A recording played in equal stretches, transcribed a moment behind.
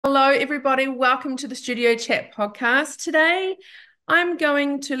Hello, everybody. Welcome to the Studio Chat podcast. Today, I'm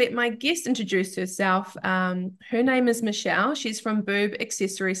going to let my guest introduce herself. Her name is Michelle. She's from Boob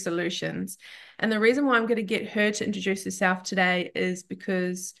Accessory Solutions. And the reason why I'm going to get her to introduce herself today is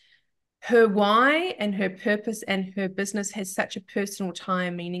because her why and her purpose and her business has such a personal tie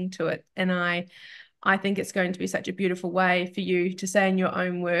and meaning to it. And I think it's going to be such a beautiful way for you to say in your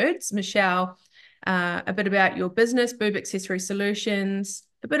own words, Michelle, a bit about your business, Boob Accessory Solutions,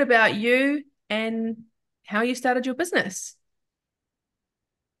 a bit about you and how you started your business.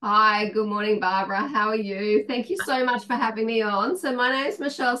 Hi, good morning, Barbara. How are you? Thank you so much for having me on. So my name is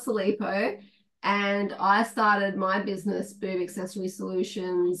Michelle Silipo, and I started my business, Boob Accessory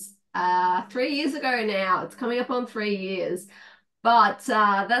Solutions, 3 years ago now. It's coming up on 3 years, but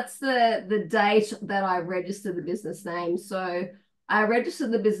that's the date that I registered the business name. So I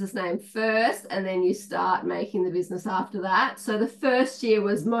registered the business name first, and then you start making the business after that. So the first year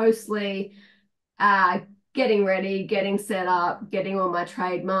was mostly uh, getting ready, getting set up, getting all my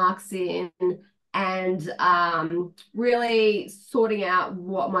trademarks in, and really sorting out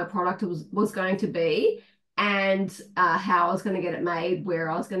what my product was going to be and how I was going to get it made, where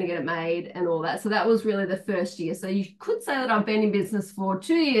I was going to get it made, and all that. So that was really the first year. So you could say that I've been in business for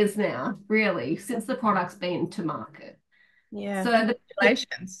 2 years now, really, since the product's been to market. Yeah, So the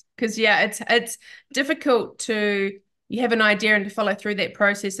congratulations. Because yeah, it's difficult to you have an idea and to follow through that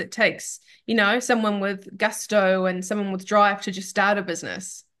process. It takes, someone with gusto and someone with drive to just start a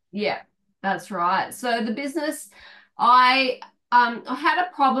business. Yeah, that's right. So the business, I had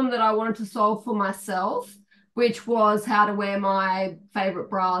a problem that I wanted to solve for myself, which was how to wear my favorite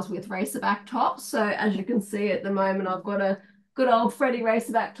bras with racerback tops. So as you can see at the moment, I've got a good old Freddie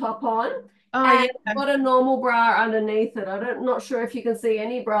racerback top on, Oh and yeah. I've got a normal bra underneath it. Not sure if you can see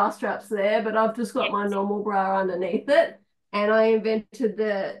any bra straps there, but I've just got my normal bra underneath it. And I invented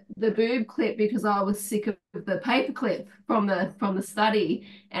the boob clip because I was sick of the paper clip from the study,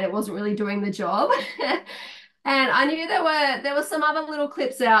 and it wasn't really doing the job. And I knew there were some other little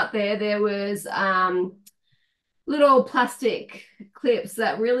clips out there. There was little plastic clips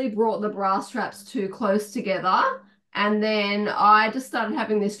that really brought the bra straps too close together. And then I just started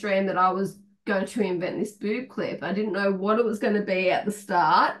having this dream that I was going to invent this boob clip. I didn't know what it was going to be at the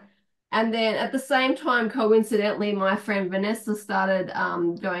start. And then at the same time, coincidentally, my friend Vanessa started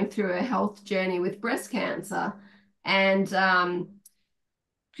going through a health journey with breast cancer. And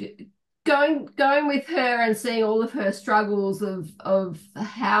going with her and seeing all of her struggles of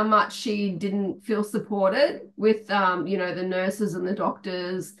how much she didn't feel supported with the nurses and the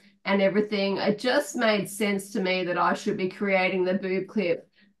doctors and everything, it just made sense to me that I should be creating the boob clip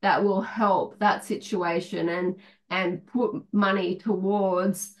that will help that situation and put money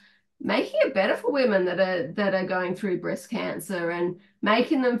towards making it better for women that are going through breast cancer and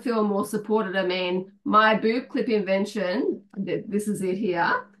making them feel more supported. I mean, my boob clip invention, this is it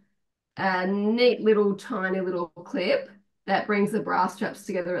here, a neat little tiny little clip that brings the bra straps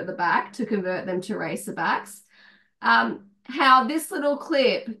together at the back to convert them to racerbacks. How this little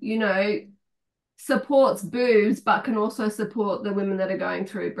clip, supports boobs, but can also support the women that are going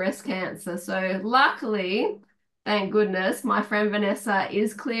through breast cancer. So luckily, thank goodness, my friend Vanessa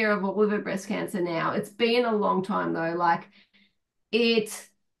is clear of all of her breast cancer now. It's been a long time though. Like it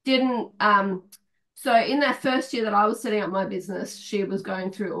didn't so in that first year that I was setting up my business, she was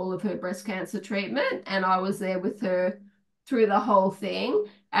going through all of her breast cancer treatment, and I was there with her through the whole thing.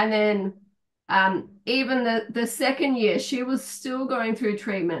 And then even the second year, she was still going through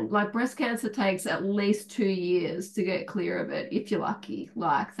treatment. Like breast cancer takes at least 2 years to get clear of it if you're lucky.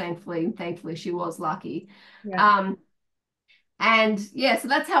 Like thankfully she was lucky. Yeah. Um, and yeah, so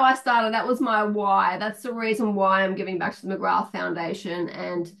that's how I started. That was my why. That's the reason why I'm giving back to the McGrath Foundation,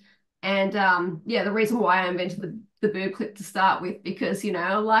 and yeah, the reason why I invented the boob clip to start with, because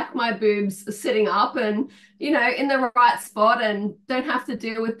I like my boobs sitting up and in the right spot and don't have to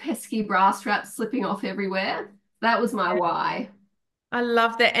deal with pesky bra straps slipping off everywhere. That was my why. I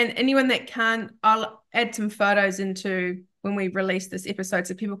love that. And anyone that can, I'll add some photos into when we release this episode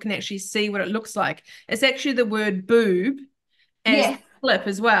so people can actually see what it looks like. It's actually the word boob as the Yes. flip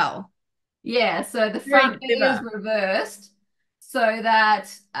as well. Yeah, so the Very front bit is clever. reversed so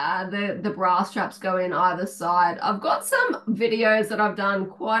that the bra straps go in either side. I've got some videos that I've done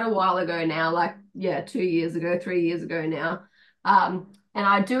quite a while ago now, like yeah, 2 years ago, 3 years ago now. And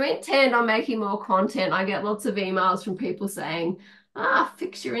I do intend on making more content. I get lots of emails from people saying,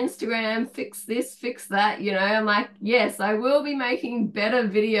 fix your Instagram, fix this, fix that. I'm like, yes, I will be making better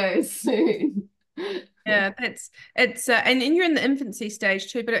videos soon. Yeah, it's and you're in the infancy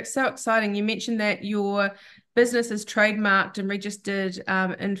stage too, but it's so exciting. You mentioned that your business is trademarked and registered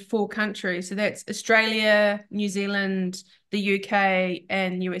in 4 countries. So that's Australia, New Zealand, the UK,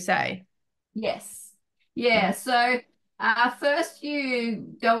 and USA. Yes. Yeah. So first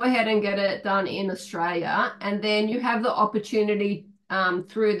you go ahead and get it done in Australia, and then you have the opportunity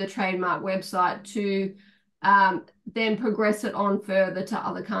through the trademark website to then progress it on further to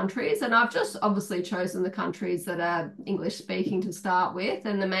other countries. And I've just obviously chosen the countries that are English speaking to start with,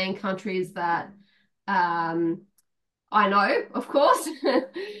 and the main countries that um, I know, of course.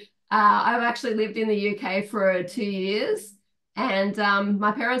 I've actually lived in the UK for 2 years, and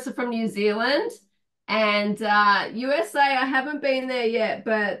my parents are from New Zealand. And USA, I haven't been there yet,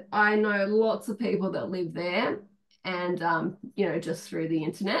 but I know lots of people that live there, and just through the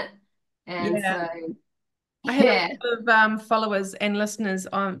internet. And Yeah. so, I have yeah, a lot of followers and listeners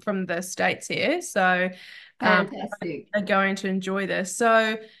on from the States here, so um, fantastic. are going to enjoy this.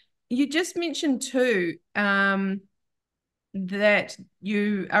 So you just mentioned too that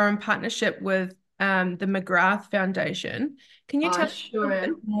you are in partnership with the McGrath Foundation. Can you I tell us a sure little bit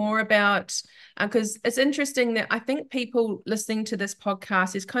am. more about, because it's interesting that I think people listening to this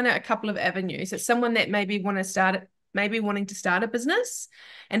podcast is kind of a couple of avenues. It's someone that maybe wanting to start a business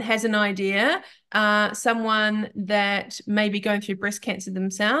and has an idea, someone that may be going through breast cancer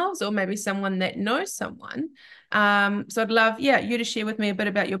themselves, or maybe someone that knows someone. So I'd love, yeah, you to share with me a bit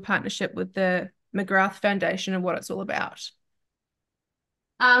about your partnership with the McGrath Foundation and what it's all about.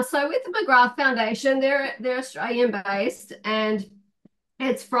 So with the McGrath Foundation, they're Australian based, and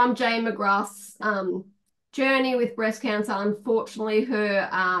it's from Jane McGrath's journey with breast cancer. Unfortunately,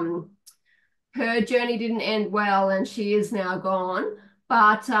 her journey didn't end well, and she is now gone.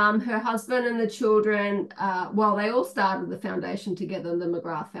 But her husband and the children, well, they all started the foundation together, the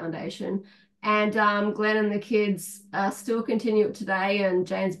McGrath Foundation. And Glenn and the kids still continue it today, and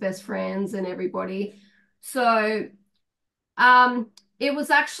Jane's best friends and everybody. So um, it was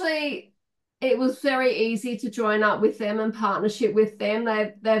very easy to join up with them and partnership with them.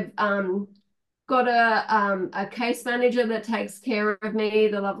 They've got a case manager that takes care of me,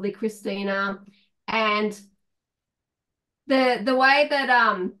 the lovely Christina, and the way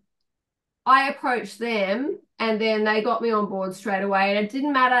that I approached them, and then they got me on board straight away. And it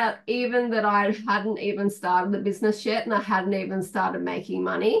didn't matter even that I hadn't even started the business yet and I hadn't even started making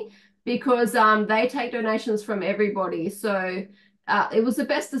money, because they take donations from everybody. So it was the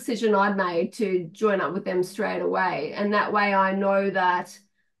best decision I'd made to join up with them straight away. And that way I know that,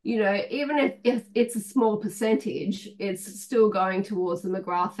 even if it's a small percentage, it's still going towards the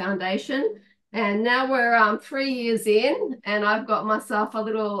McGrath Foundation. And now we're 3 years in, and I've got myself a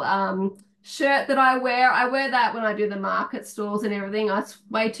little shirt that I wear. I wear that when I do the market stalls and everything. It's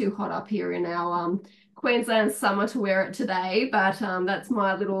way too hot up here in our Queensland summer to wear it today, but that's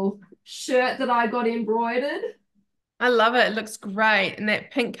my little shirt that I got embroidered. I love it. It looks great. And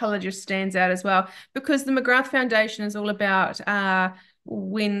that pink color just stands out as well, because the McGrath Foundation is all about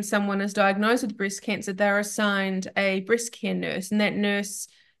when someone is diagnosed with breast cancer, they're assigned a breast care nurse, and that nurse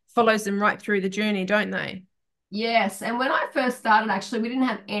follows them right through the journey, don't they? Yes, and when I first started, actually, we didn't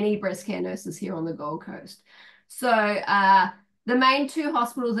have any breast care nurses here on the Gold Coast. So the main two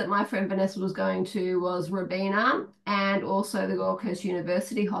hospitals that my friend Vanessa was going to was Robina and also the Gold Coast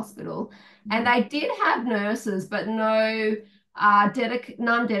University Hospital. And they did have nurses, but none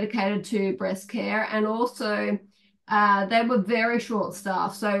dedicated to breast care. And also they were very short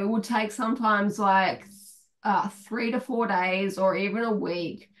staffed. So it would take sometimes like 3 to 4 days or even a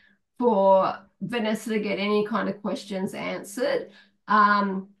week for Vanessa to get any kind of questions answered.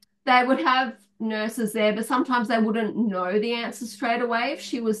 They would have nurses there, but sometimes they wouldn't know the answer straight away if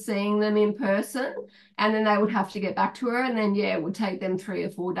she was seeing them in person. And then they would have to get back to her. And then, yeah, it would take them 3 or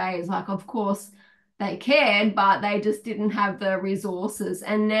 4 days. Like, of course, they cared, but they just didn't have the resources.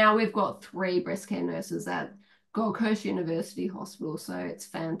 And now we've got 3 breast care nurses at Gold Coast University Hospital. So it's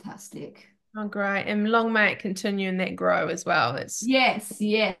fantastic. Oh, great. And long may it continue and that grow as well. It's Yes,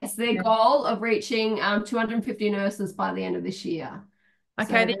 yes. Their yeah. goal of reaching 250 nurses by the end of this year. Okay,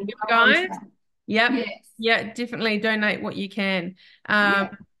 So there they're you go, well on guys. track. Yep. Yes, Yeah, definitely donate what you can. yeah,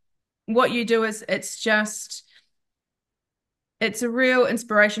 What you do is it's a real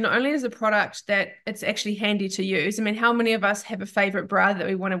inspiration. Not only is a product that it's actually handy to use. I mean, how many of us have a favorite bra that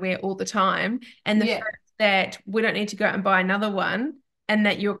we want to wear all the time? And the yeah, fact that we don't need to go out and buy another one, and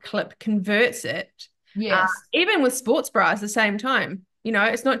that your clip converts it, yes. even with sports bras at the same time.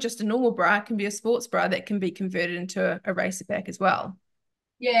 It's not just a normal bra, it can be a sports bra that can be converted into a racerback as well.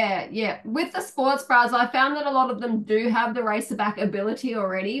 Yeah, yeah. With the sports bras, I found that a lot of them do have the racerback ability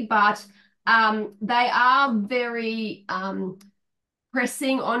already, but they are very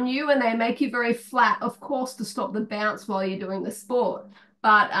pressing on you, and they make you very flat, of course, to stop the bounce while you're doing the sport.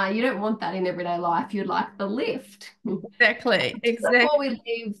 But you don't want that in everyday life. You'd like the lift. Exactly. Just before Exactly. we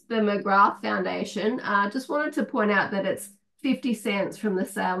leave the McGrath Foundation, just wanted to point out that it's 50 cents from the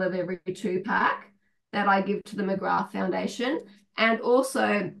sale of every 2-pack that I give to the McGrath Foundation. And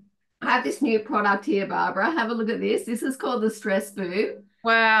also, I have this new product here, Barbara. Have a look at this. This is called the Stress Boob.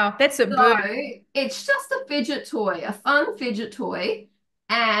 Wow, that's a So boob. it's just a fidget toy, a fun fidget toy,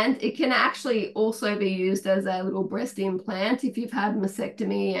 and it can actually also be used as a little breast implant if you've had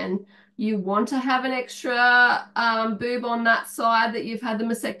mastectomy and you want to have an extra boob on that side that you've had the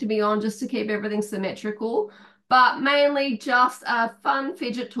mastectomy on, just to keep everything symmetrical. But mainly just a fun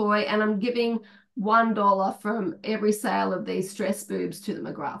fidget toy, and I'm giving $1 from every sale of these stress boobs to the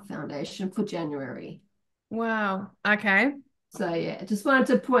McGrath Foundation for January. Wow. Okay. So yeah, just wanted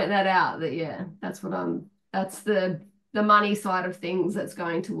to point that out, that yeah, that's the money side of things that's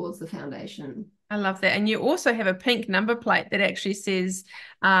going towards the foundation. I love that. And you also have a pink number plate that actually says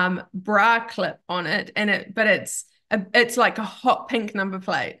bra clip on it, and it's like a hot pink number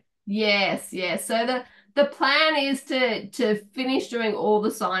plate. Yes, yes. So the plan is to finish doing all the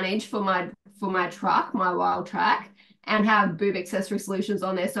signage for my truck, my wild track, and have Boob Accessory Solutions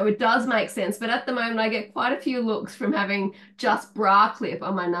on there. So it does make sense. But at the moment, I get quite a few looks from having just bra clip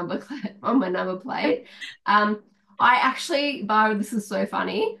on my on my number plate. I actually, Barbara, this is so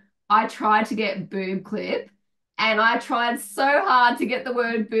funny. I tried to get Boob Clip. And I tried so hard to get the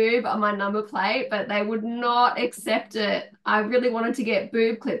word boob on my number plate, but they would not accept it. I really wanted to get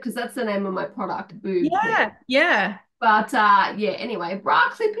Boob Clip because that's the name of my product, Boob Clip. Yeah, yeah, But yeah, anyway, bra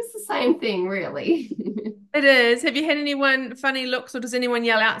clip is the same thing, really. it is. Have you had anyone funny looks, or does anyone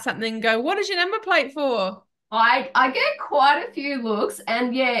yell out something and go, "What is your number plate for?" I get quite a few looks,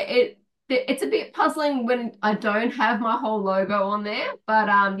 and yeah, it's a bit puzzling when I don't have my whole logo on there. But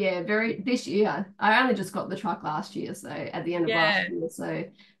yeah, very this year. I only just got the truck last year, so at the end of last Yeah. year, so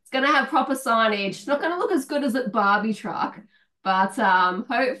it's gonna have proper signage. It's not gonna look as good as a Barbie truck, but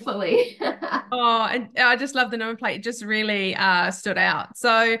hopefully. Oh, and I just love the number plate. It just really stood out.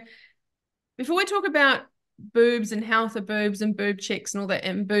 So before we talk about boobs and health of boobs and boob checks and all that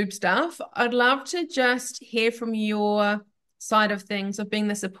and boob stuff, I'd love to just hear from your side of things of being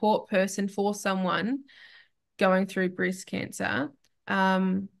the support person for someone going through breast cancer.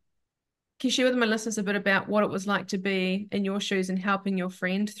 Can you share with my listeners a bit about what it was like to be in your shoes and helping your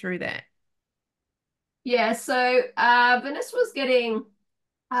friend through that? Yeah, so Vanessa was getting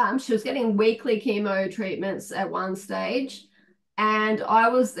she was getting weekly chemo treatments at one stage, and I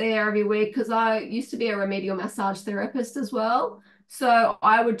was there every week because I used to be a remedial massage therapist as well. So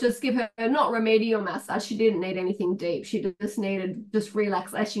I would just give her not remedial massage. She didn't need anything deep. She just needed just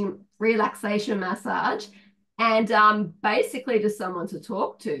relaxation massage, and basically just someone to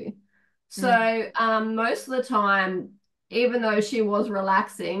talk to. Mm. So most of the time, even though she was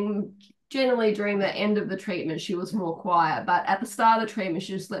relaxing, generally during the end of the treatment, she was more quiet. But at the start of the treatment,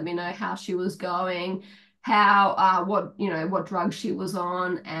 she just let me know how she was going, how what what drugs she was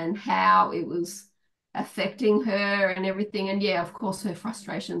on, and how it was affecting her and everything. And yeah, of course, her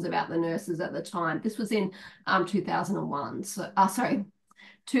frustrations about the nurses at the time. This was in 2001. So sorry,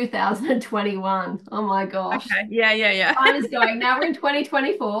 2021. Oh my gosh. Okay. Yeah, yeah, yeah. Time is going. Now we're in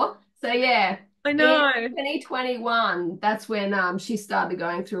 2024. So yeah, I in know. 2021, that's when she started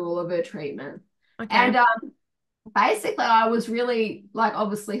going through all of her treatment. Okay. And basically I was really like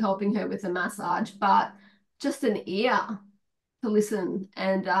obviously helping her with the massage, but just an ear to listen.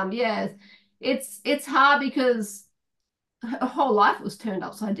 And yeah, it's hard because her whole life was turned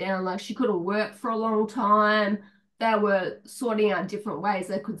upside down. Like she couldn't work for a long time. They were sorting out different ways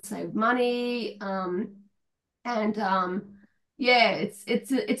they could save money. And yeah,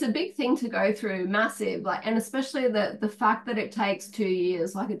 it's a big thing to go through, massive, like, and especially the fact that it takes 2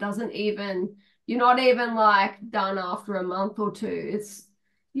 years, like it doesn't even, you're not even like done after a month or two. It's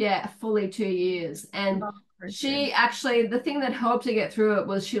yeah, fully 2 years. And Oh, precious. she actually, the thing that helped her get through it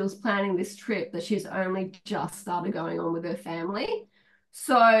was she was planning this trip that she's only just started going on with her family.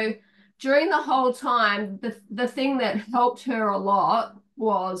 So during the whole time, the thing that helped her a lot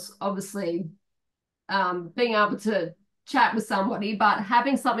was obviously being able to chat with somebody, but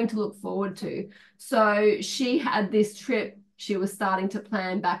having something to look forward to. So she had this trip she was starting to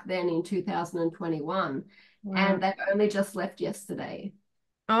plan back then in 2021, Wow. and they've only just left yesterday.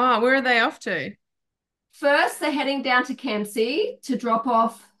 Oh, where are they off to? First, they're heading down to Kempsey to drop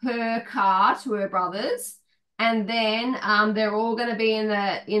off her car to her brother's, and then they're all going to be in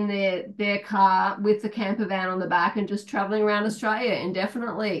their car with the camper van on the back and just traveling around Australia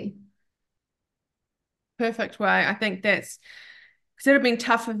indefinitely. Perfect way. I think that's it would have been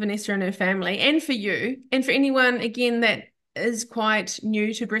tough for Vanessa and her family, and for you, and for anyone again that is quite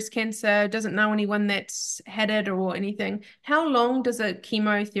new to breast cancer, doesn't know anyone that's had it or anything. How long does a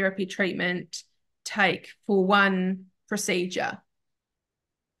chemotherapy treatment take for one procedure?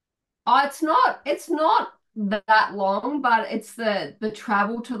 Oh, it's not that long, but it's the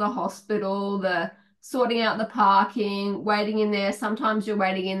travel to the hospital, the sorting out the parking, waiting in there. Sometimes you're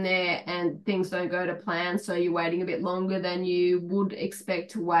waiting in there and things don't go to plan, so you're waiting a bit longer than you would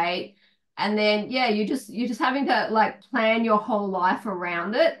expect to wait. And then yeah, you're just having to like plan your whole life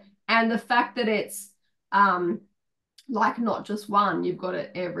around it. And the fact that it's like not just one, you've got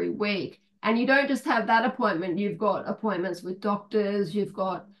it every week. And you don't just have that appointment, you've got appointments with doctors, you've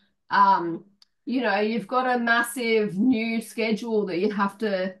got um, you've got a massive new schedule that you have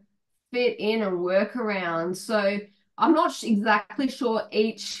to fit in and work around. So I'm not exactly sure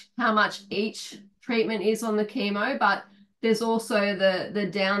each how much each treatment is on the chemo, but there's also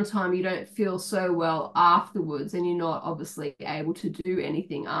the downtime. You don't feel so well afterwards, and you're not obviously able to do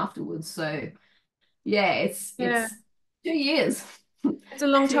anything afterwards. So yeah, it's Yeah, it's 2 years. it's a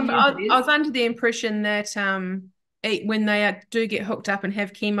long two time, but years it I is. was under the impression that when they do get hooked up and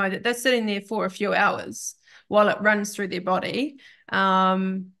have chemo, that they're sitting there for a few hours while it runs through their body,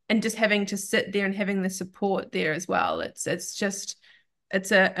 and just having to sit there and having the support there as well. It's just I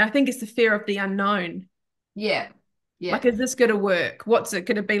think it's the fear of the unknown. Yeah, yeah. Like, is this going to work? What's it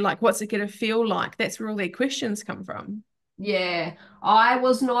going to be like? What's it going to feel like? That's where all their questions come from. Yeah, I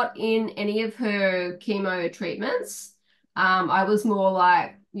was not in any of her chemo treatments. I was more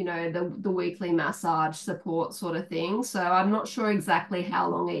like, the weekly massage support sort of thing. So I'm not sure exactly how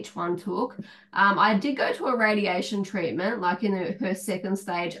long each one took. I did go to a radiation treatment, like in her second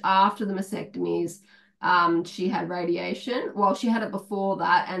stage after the mastectomies. She had radiation. Well, she had it before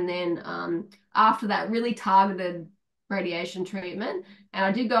that, and then after that, really targeted radiation treatment. And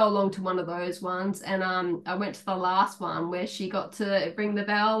I did go along to one of those ones, and I went to the last one where she got to ring the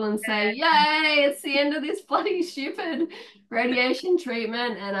bell and say, "Yay, it's the end of this bloody stupid radiation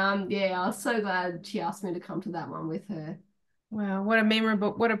treatment." And yeah, I was so glad she asked me to come to that one with her. Wow, what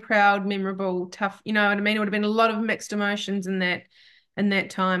a proud, memorable, tough, you know what I mean? It would have been a lot of mixed emotions in that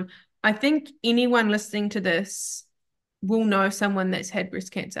time. I think anyone listening to this will know someone that's had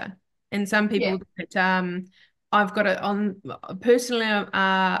breast cancer. And some Yeah, people that I've got it on personally,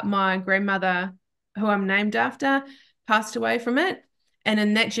 my grandmother, who I'm named after, passed away from it. And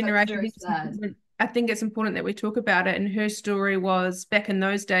in that that's generation, very sad. I think it's important that we talk about it. And her story was back in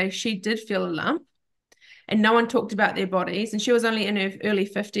those days, she did feel a lump and no one talked about their bodies. And she was only in her early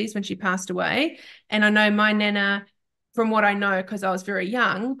 50s when she passed away. And I know my nana, from what I know, because I was very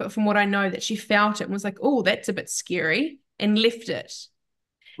young, but from what I know, that she felt it and was like, oh, that's a bit scary, and left it.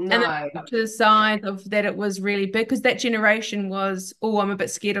 And then No. to the side of that, it was really big because that generation was, oh, I'm a bit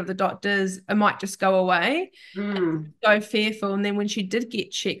scared of the doctors. I might just go away. Mm, So fearful. And then when she did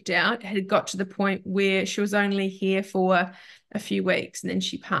get checked out, it had got to the point where she was only here for a few weeks and then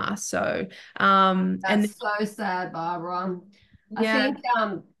she passed. So, and that's so sad, Barbara. I yeah, think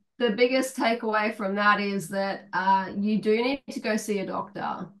the biggest takeaway from that is that you do need to go see a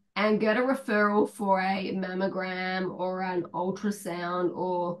doctor and get a referral for a mammogram or an ultrasound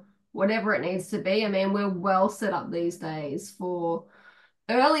or whatever it needs to be. I mean, we're well set up these days for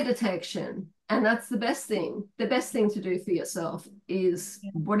early detection, and that's the best thing. The best thing to do for yourself is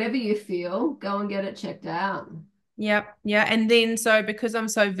whatever you feel, go and get it checked out. Yep. Yeah. And then, so because I'm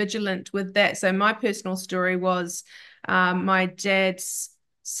so vigilant with that, so my personal story was my dad's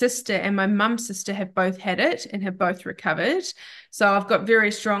sister and my mum's sister have both had it and have both recovered. So I've got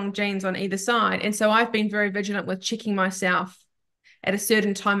very strong genes on either side. And so I've been very vigilant with checking myself at a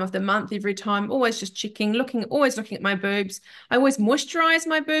certain time of the month, every time, always just checking, always looking at my boobs. I always moisturize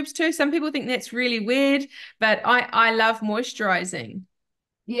my boobs too. Some people think that's really weird, but I love moisturizing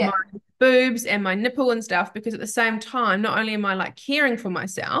my Yeah, boobs and my nipple and stuff because at the same time, not only am I like caring for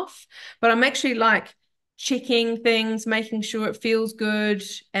myself, but I'm actually like checking things, making sure it feels good.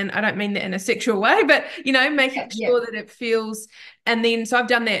 And I don't mean that in a sexual way, but yeah, making yeah, sure that it feels. And then so I've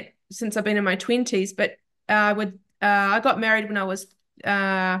done that since I've been in my 20s, but I got married when I was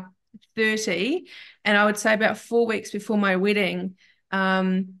 30, and I would say about 4 weeks before my wedding,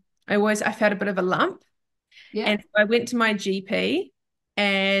 I felt a bit of a lump. yeah, And so I went to my GP,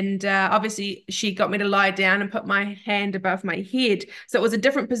 and obviously she got me to lie down and put my hand above my head. So it was a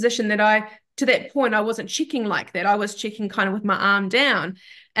different position to that point, I wasn't checking like that. I was checking kind of with my arm down.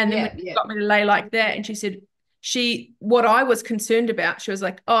 And then when yeah, she yeah. got me to lay like that, and she said, what I was concerned about, she was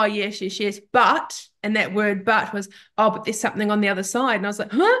like, oh, yes, yes, yes. But, and that word but was, oh, but there's something on the other side. And I was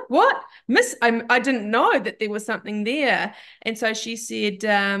like, huh, what? Miss, I didn't know that there was something there. And so she said,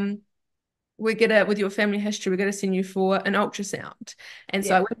 we're gonna, with your family history, we're gonna send you for an ultrasound. And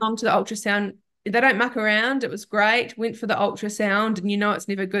so I Yeah. went on to the ultrasound. They don't muck around. It was great. Went for the ultrasound, and it's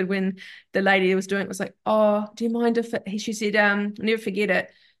never good when the lady who was doing it was like, "Oh, do you mind if she said, I'll never forget it.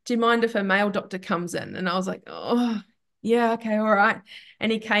 Do you mind if a male doctor comes in?" And I was like, "Oh, yeah, okay, all right."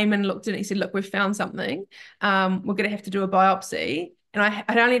 And he came and looked at it. He said, "Look, we've found something. We're gonna have to do a biopsy." And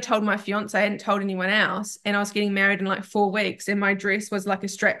I'd only told my fiance, I hadn't told anyone else, and I was getting married in like 4 weeks, and my dress was like a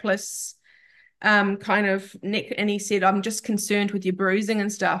strapless kind of neck, and he said, I'm just concerned with your bruising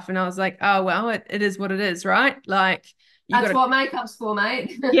and stuff. And I was like, oh well, it is what it is, right? Like you got That's to. what makeup's for,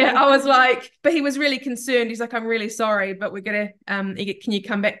 mate. Yeah, I was like, but he was really concerned. He's like, I'm really sorry, but we're gonna can you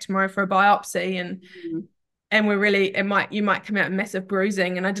come back tomorrow for a biopsy? And we're really, you might come out massive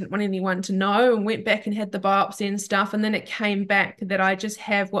bruising. And I didn't want anyone to know, and went back and had the biopsy and stuff. And then it came back that I just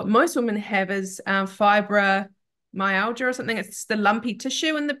have what most women have is fibromyalgia or something. It's the lumpy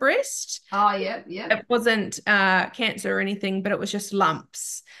tissue in the breast. Oh, yep, yep, It wasn't cancer or anything, but it was just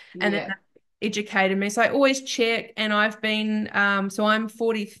lumps. And then yeah. they educated me. So I always check, and I've been, so I'm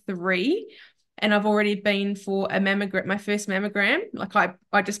 43, and I've already been for a mammogram, my first mammogram. Like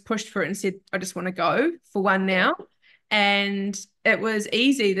I just pushed for it and said, I just want to go for one Yeah. now. And it was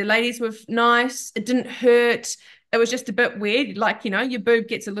easy. The ladies were nice. It didn't hurt. It was just a bit weird. Like, your boob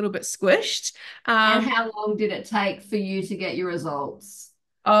gets a little bit squished. And Um, how long did it take for you to get your results?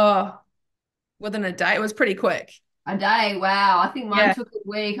 oh, within a day. It was pretty quick. A day. Wow. I think mine Yeah. took a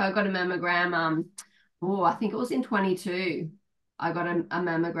week. I got a mammogram. Oh, I think it was in 22. I got a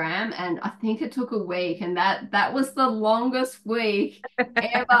mammogram, and I think it took a week, and that was the longest week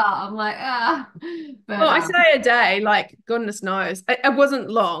ever. I'm like, ah. But Well, I say a day, like goodness knows. It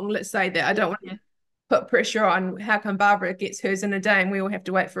wasn't long, let's say that. I yeah. don't want to put pressure on how come Barbara gets hers in a day and we all have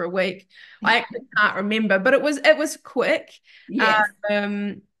to wait for a week. I actually can't remember, but it was quick. Yes.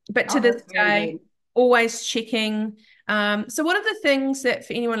 Um, but to Oh, this that's very day, good. always checking. So one of the things that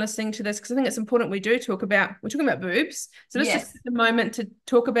for anyone listening to this, because I think it's important we're talking about boobs. So let's just Yes. take a moment to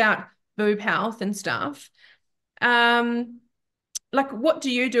talk about boob health and stuff. Um, like what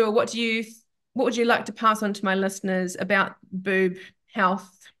do you do, or what would you like to pass on to my listeners about boob health?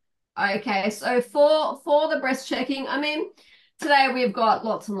 Okay, so for the breast checking, I mean, today we've got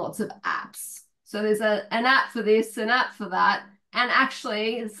lots and lots of apps. So there's an app for this, an app for that, and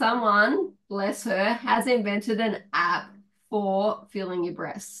actually someone, bless her, has invented an app for feeling your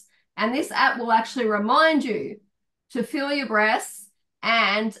breasts. And this app will actually remind you to feel your breasts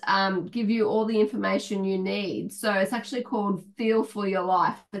and give you all the information you need. So it's actually called Feel for Your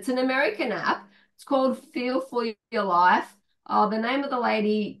Life. It's an American app. It's called Feel for Your Life. Oh, the name of the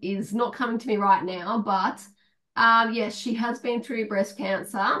lady is not coming to me right now, but yes, she has been through breast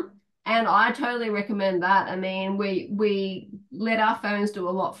cancer, and I totally recommend that. I mean, we let our phones do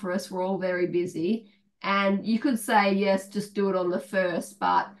a lot for us. We're all very busy, and you could say yes, just do it on the first,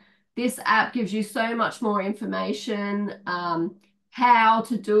 but this app gives you so much more information, how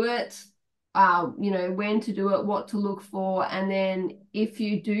to do it, when to do it, what to look for, and then if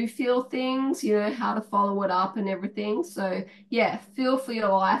you do feel things, how to follow it up and everything. So yeah, Feel for Your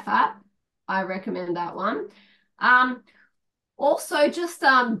Life app. I recommend that one. Um, Also just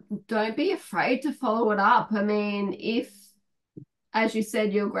don't be afraid to follow it up. I mean, if as you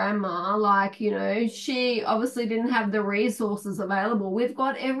said, your grandma, like, she obviously didn't have the resources available. We've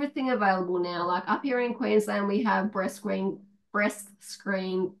got everything available now. Like up here in Queensland, we have Breast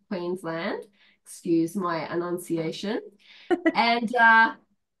Screen Queensland. Excuse my enunciation. And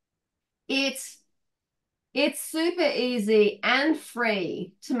it's it's super easy and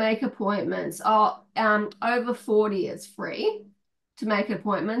free to make appointments. Over 40 is free to make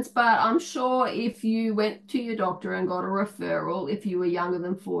appointments, but I'm sure if you went to your doctor and got a referral, if you were younger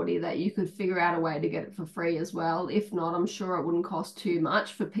than 40, that you could figure out a way to get it for free as well. If not, I'm sure it wouldn't cost too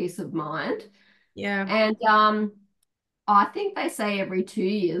much for peace of mind. Yeah. And I think they say every 2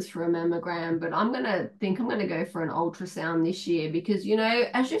 years for a mammogram, but I'm gonna go for an ultrasound this year because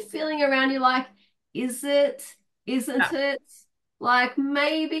as you're feeling around, you're like, is it? Isn't Yeah. it? Like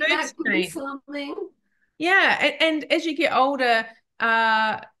maybe Mood that could be screen. something. Yeah, and as you get older,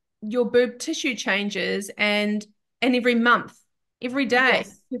 uh, your boob tissue changes, and every month, every day,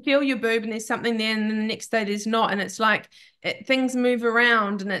 Yes. you feel your boob, and there's something there, and then the next day there's not, and it's like things move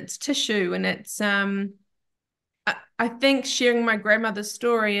around, and it's tissue, and it's I think sharing my grandmother's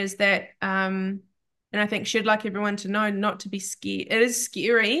story is that and I think she'd like everyone to know not to be scared. It is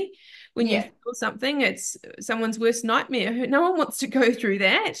scary, when you Yeah, feel something, it's someone's worst nightmare. No one wants to go through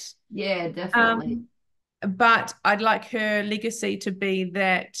that. yeah, definitely. Um, but I'd like her legacy to be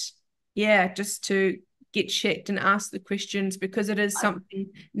that, yeah, just to get checked and ask the questions, because it is I, something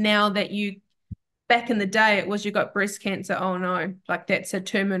now that you, back in the day, it was you got breast cancer. Oh no, like that's a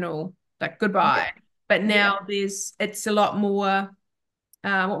terminal, like yeah, goodbye. But yeah. now it's a lot more,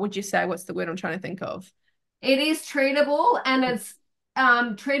 what would you say? What's the word I'm trying to think of? It is treatable, and it's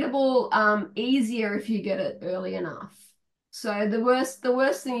treatable easier if you get it early enough. So the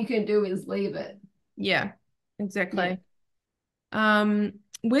worst thing you can do is leave it. Yeah, Yeah. exactly.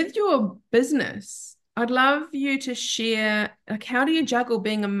 With your business, I'd love you to share, like, how do you juggle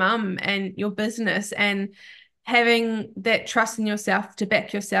being a mum and your business and having that trust in yourself to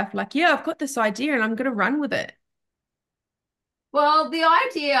back yourself, like, yeah, I've got this idea and I'm going to run with it. Well, the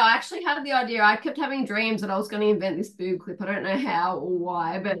idea, I actually had the idea. I kept having dreams that I was going to invent this boob clip. I don't know how or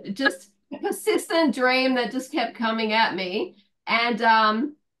why, but it just a persistent dream that just kept coming at me. And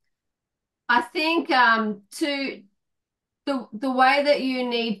I think to the way that you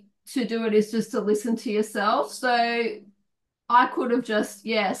need to do it is just to listen to yourself. So I could have just,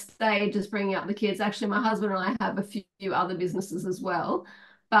 yeah, stayed just bringing up the kids. Actually, my husband and I have a few other businesses as well.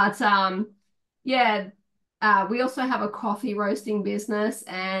 But yeah, we also have a coffee roasting business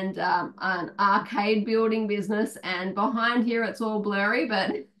and an arcade building business. And behind here, it's all blurry,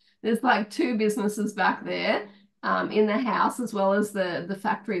 but there's like two businesses back there in the house, as well as the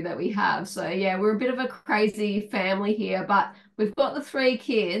factory that we have. So yeah, we're a bit of a crazy family here, but we've got the three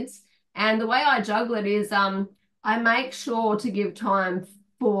kids. And the way I juggle it is I make sure to give time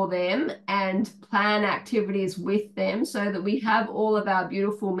for them and plan activities with them so that we have all of our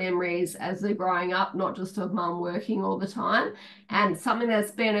beautiful memories as they're growing up, not just of mum working all the time. And something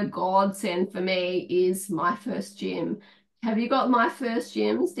that's been a godsend for me is my first gym. Have you got my first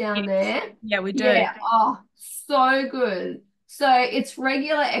gyms down Yes. there? Yeah, we do. Yeah. Oh, so good. So it's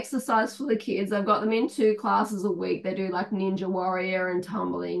regular exercise for the kids. I've got them in 2 classes a week. They do like Ninja Warrior and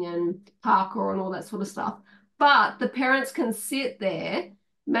tumbling and parkour and all that sort of stuff. But the parents can sit there,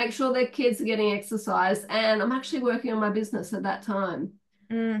 make sure their kids are getting exercise, and I'm actually working on my business at that time.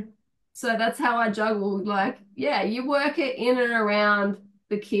 Mm, So that's how I juggle. Like, yeah, you work it in and around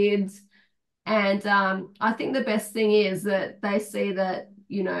the kids. And I think the best thing is that they see that,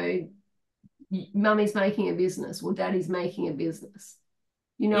 mummy's making a business or daddy's making a business.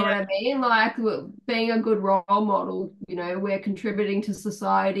 You know yeah. what I mean? Like being a good role model, we're contributing to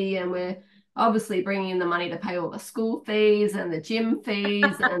society and we're obviously bringing in the money to pay all the school fees and the gym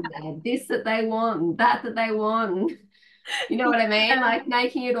fees and this that they want and that they want. And, you know what I mean? Yeah. Like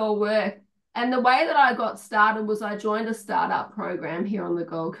making it all work. And the way that I got started was I joined a startup program here on the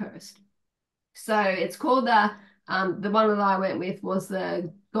Gold Coast. So it's called the one that I went with was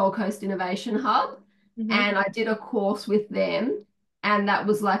the Gold Coast Innovation Hub. Mhm. And I did a course with them. And that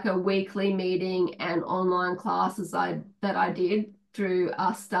was like a weekly meeting and online classes that I did through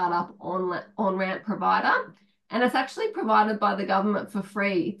a startup on-ramp provider. And it's actually provided by the government for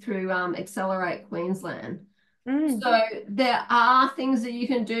free through Accelerate Queensland. Mm. So there are things that you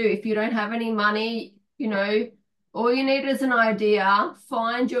can do if you don't have any money, all you need is an idea,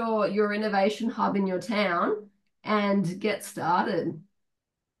 find your innovation hub in your town and get started.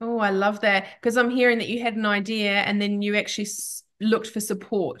 Oh, I love that, because I'm hearing that you had an idea and then you actually looked for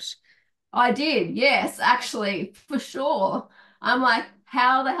support. I did, yes, actually, for sure. I'm like,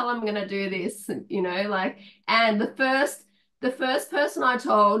 how the hell am I going to do this? Like, and the first person I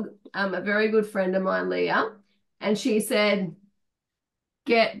told, a very good friend of mine, Leah, and she said,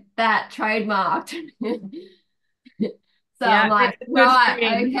 get that trademarked. So I'm Yeah, that's like, a good right,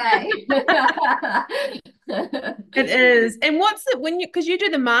 friend. okay. It is. And what's it when you, because you do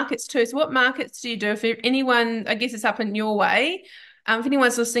the markets too. So what markets do you do? If anyone, I guess it's up in your way. If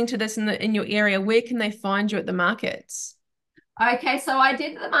anyone's listening to this in your area, where can they find you at the markets? Okay, so I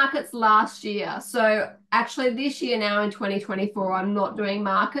did the markets last year. So actually this year now in 2024, I'm not doing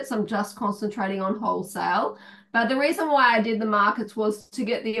markets. I'm just concentrating on wholesale. But the reason why I did the markets was to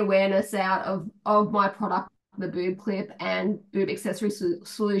get the awareness out of my product, the Boob Clip and Boob Accessory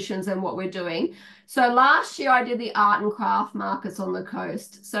Solutions and what we're doing. So last year I did the art and craft markets on the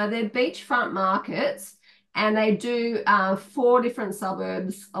coast. So they're beachfront markets and they do 4 different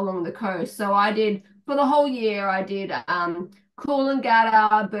suburbs along the coast. So I did for the whole year, I did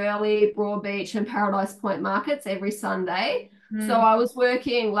Coolangatta, Burleigh, Broadbeach, and Paradise Point markets every Sunday. So Mm. I was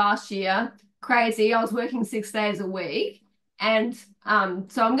working last year, crazy. I was working 6 days a week. And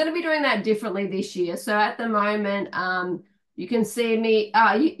so I'm going to be doing that differently this year. So at the moment, You can see me,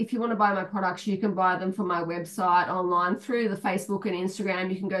 if you want to buy my products, you can buy them from my website online through the Facebook and Instagram.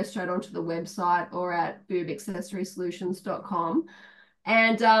 You can go straight onto the website or at boobaccessorysolutions.com.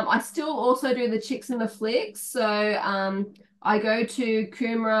 And I still also do the chicks and the flicks. So I go to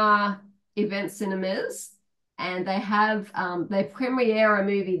Coomera Event Cinemas and they premiere a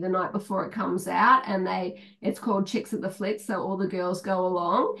movie the night before it comes out, and it's called Chicks at the Flicks, so all the girls go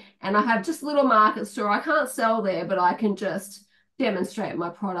along. And I have just a little market store. I can't sell there, but I can just demonstrate my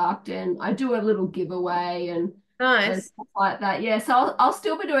product, and I do a little giveaway and Nice. stuff like that. Yeah, so I'll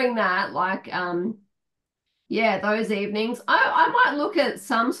still be doing that, like yeah, those evenings. I might look at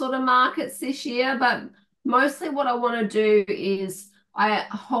some sort of markets this year, but mostly what I want to do is I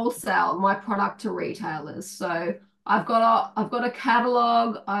wholesale my product to retailers. So I've got a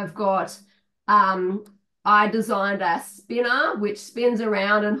catalog. Um I designed a spinner which spins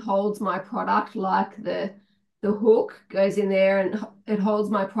around and holds my product, like the hook goes in there and it holds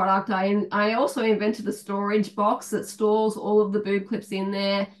my product. I also invented a storage box that stores all of the boob clips in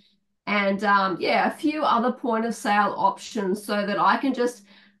there, and yeah, a few other point of sale options so that I can just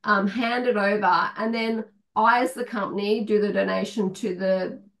hand it over, and then I, as the company, do the donation to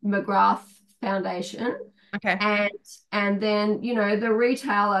the McGrath Foundation, Okay. and then the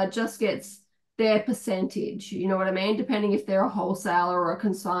retailer just gets their percentage. You know what I mean? Depending if they're a wholesaler or a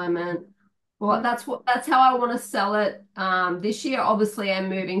consignment. Well, Mm, that's how I want to sell it this year, obviously, and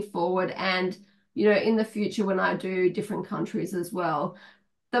moving forward, and in the future when I do different countries as well.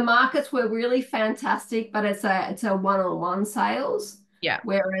 The markets were really fantastic, but it's a one-on-one sales, yeah.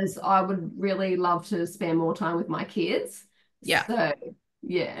 whereas I would really love to spend more time with my kids. Yeah. So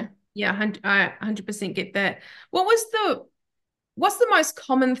yeah. Yeah. I 100% get that. What's the most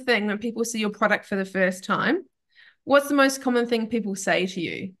common thing when people see your product for the first time? What's the most common thing people say to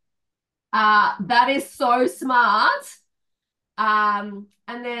you? That is so smart. And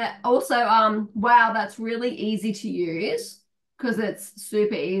then also, wow, that's really easy to use because it's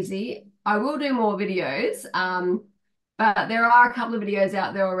super easy. I will do more videos, but there are a couple of videos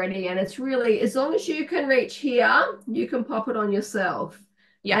out there already, and it's really, as long as you can reach here, you can pop it on yourself.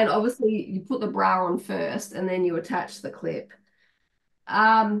 Yeah. And obviously, you put the bra on first, and then you attach the clip.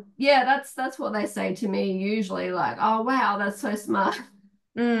 Yeah, that's what they say to me usually, like, oh wow, that's so smart.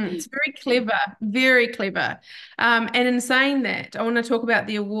 It's very clever, very clever. And in saying that, I want to talk about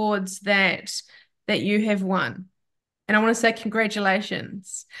the awards that you have won. And I want to say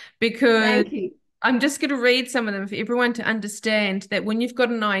congratulations because Thank you. I'm just going to read some of them for everyone to understand that when you've got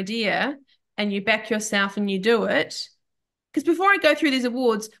an idea and you back yourself and you do it. Because before I go through these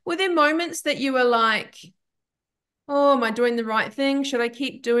awards, were there moments that you were like, oh, am I doing the right thing? Should I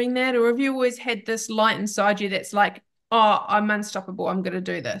keep doing that? Or have you always had this light inside you that's like, oh, I'm unstoppable. I'm going to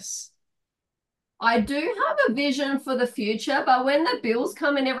do this? I do have a vision for the future, but when the bills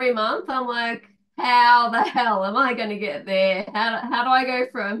come in every month, I'm like, how the hell am I going to get there? How do I go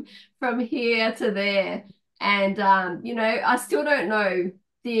from here to there? And I still don't know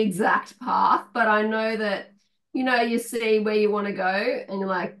the exact path, but I know that you see where you want to go, and you're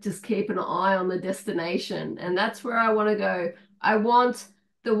like, just keep an eye on the destination, and that's where I want to go. I want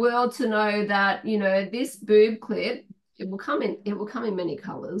the world to know that this boob clip, it will come in many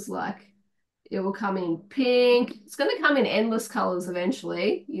colors, like. It will come in pink. It's going to come in endless colors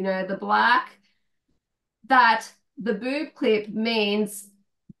eventually. The black, that the boob clip means,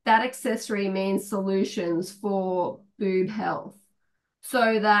 that accessory means solutions for boob health.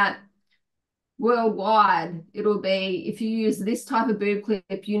 So that worldwide, it'll be, if you use this type of boob clip,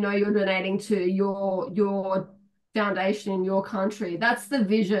 you're donating to your foundation in your country. That's the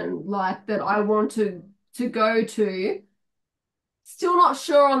vision, like, that I want to go to. Still not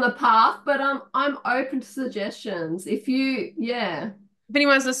sure on the path, but I'm open to suggestions. Yeah. If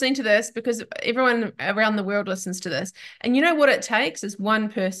anyone's listening to this, because everyone around the world listens to this, and you know what it takes is one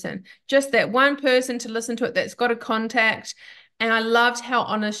person, just that one person to listen to it that's got a contact. And I loved how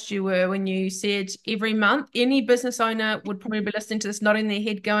honest you were when you said every month, any business owner would probably be listening to this, nodding their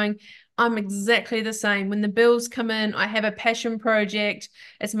head, going, I'm exactly the same. When the bills come in, I have a passion project.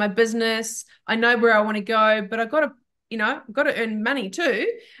 It's my business. I know where I want to go, but I've got to earn money too.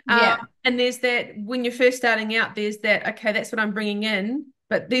 Um, Yeah. and there's that when you're first starting out, there's that, okay, that's what I'm bringing in,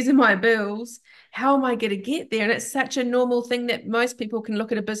 but these are my bills. How am I going to get there? And it's such a normal thing that most people can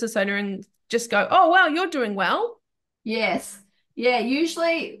look at a business owner and just go, oh, wow, you're doing well. Yes. Yeah.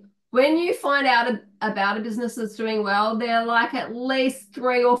 Usually when you find out about a business that's doing well, they're like at least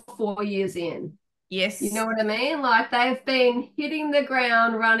 3 or 4 years in. You know Yes. what I mean? Like they've been hitting the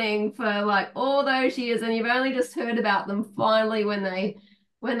ground running for like all those years, and you've only just heard about them finally when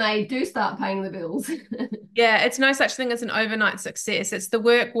when they do start paying the bills. Yeah, it's no such thing as an overnight success. It's the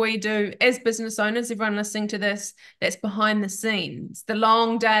work we do as business owners, everyone listening to this, that's behind the scenes. The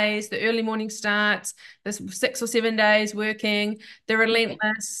long days, the early morning starts, the 6 or 7 days working, the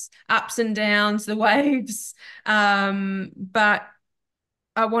relentless ups and downs, the waves. But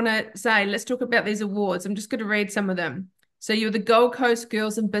I want to say, let's talk about these awards. I'm just going to read some of them. So you're the Gold Coast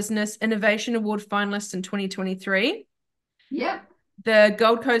Girls in Business Innovation Award finalist in 2023. Yep. The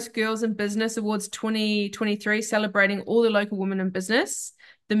Gold Coast Girls in Business Awards 2023, celebrating all the local women in business.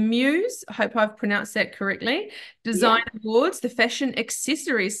 The Muse, I hope I've pronounced that correctly, Design Yep. Awards, the Fashion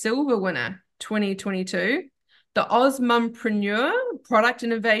Accessories Silver winner 2022. The Osmumpreneur Product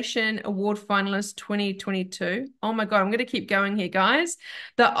Innovation Award finalist 2022. Oh my God, I'm going to keep going here, guys.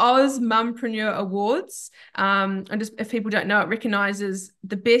 The Osmumpreneur Awards, and just if people don't know, it recognizes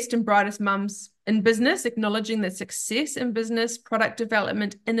the best and brightest mums in business, acknowledging the success in business, product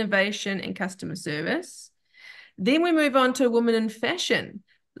development, innovation, and customer service. Then we move on to Women in Fashion,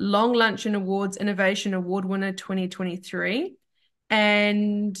 Long Luncheon Awards Innovation Award winner 2023.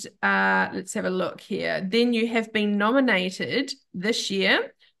 And let's have a look here. Then you have been nominated this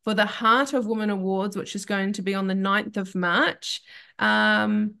year for the Heart of Women Awards, which is going to be on the 9th of March. So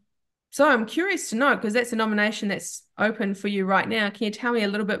I'm curious to know, because that's a nomination that's open for you right now. Can you tell me a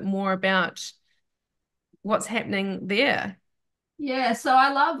little bit more about what's happening there? Yeah, so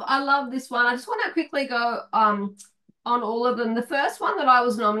I love this one. I just want to quickly go on all of them. The first one that I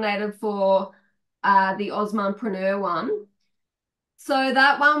was nominated for, the Osmanpreneur one. So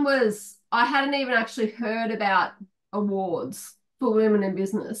that one was, I hadn't even actually heard about awards for women in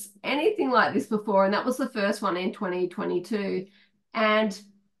business, anything like this before, and that was the first one in 2022. And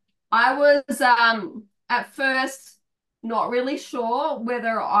I was at first not really sure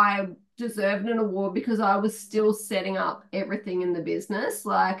whether I deserved an award because I was still setting up everything in the business.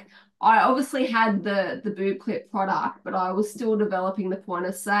 Like I obviously had the Boob Clip product, but I was still developing the point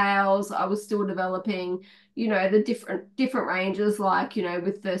of sales. I was still developing, the different ranges, like,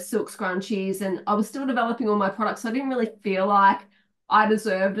 with the silk scrunchies, and I was still developing all my products. So I didn't really feel like I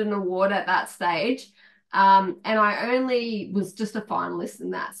deserved an award at that stage. And I only was just a finalist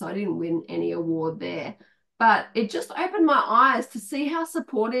in that, so I didn't win any award there. But it just opened my eyes to see how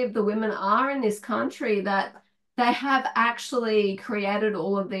supportive the women are in this country, that they have actually created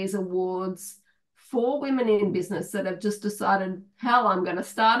all of these awards for women in business that have just decided, hell, I'm going to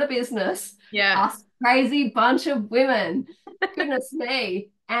start a business. Yeah. Us crazy bunch of women. Goodness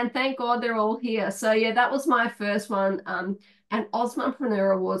me. And thank God they're all here. So yeah, that was my first one. And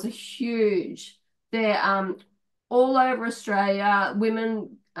Osmanpreneur Awards are huge. They're all over Australia.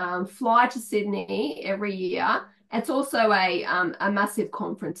 Women fly to Sydney every year. It's also a massive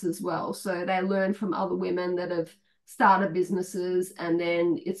conference as well. So they learn from other women that have started businesses, and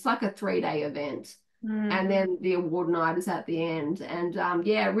then it's like a 3-day event. Mm. And then the award night is at the end. And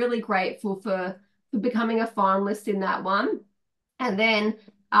yeah, really grateful for becoming a finalist in that one. And then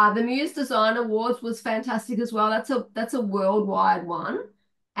the Muse Design Awards was fantastic as well. That's a worldwide one.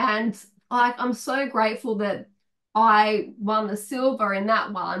 And like I'm so grateful that I won the silver in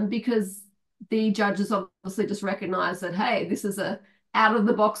that one, because the judges obviously just recognized that, hey, this is a out of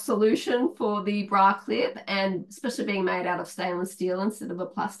the box solution for the bra clip, and especially being made out of stainless steel instead of a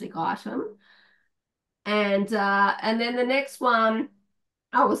plastic item. And then the next one,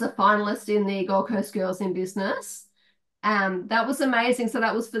 I was a finalist in the Gold Coast Girls in Business. That was amazing. So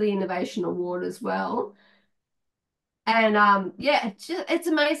that was for the Innovation Award as well. And yeah, it's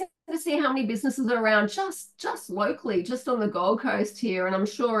amazing to see how many businesses are around just locally, just on the Gold Coast here. And I'm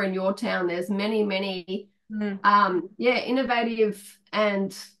sure in your town there's many Mm. yeah, innovative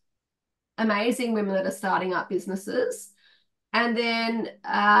and amazing women that are starting up businesses. And then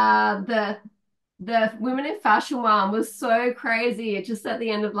the Women in Fashion one was so crazy. Just at the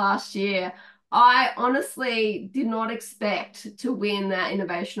end of last year, I honestly did not expect to win that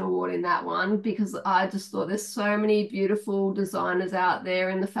innovation award in that one, because I just thought there's so many beautiful designers out there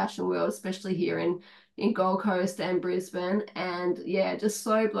in the fashion world, especially here in Gold Coast and Brisbane. And yeah, just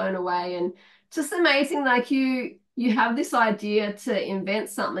so blown away, and just amazing. Like you have this idea to invent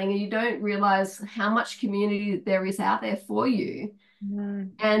something and you don't realize how much community there is out there for you.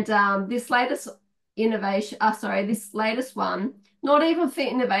 Mm. And this latest this latest one, not even for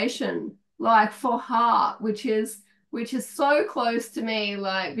innovation, like for heart, which is so close to me,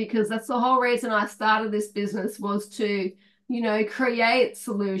 like, because that's the whole reason I started this business, was to, create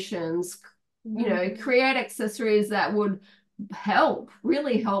solutions, Mm. create accessories that would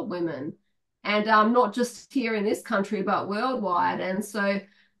really help women. And not just here in this country, but worldwide. And so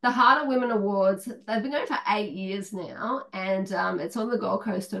the Harder Women Awards, they've been going for 8 years now, and it's on the Gold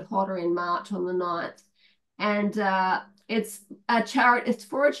Coast at Hodder in March on the 9th. And it's a charity. It's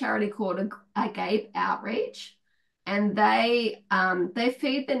for a charity called Agape Outreach, and they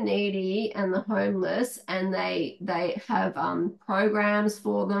feed the needy and the homeless, and they have programs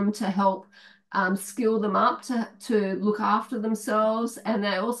for them to help skill them up to look after themselves, and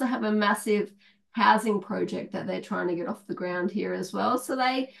they also have a massive housing project that they're trying to get off the ground here as well. So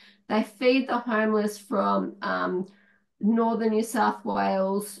they feed the homeless from northern New South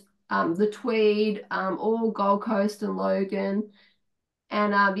Wales, the Tweed, all Gold Coast and Logan.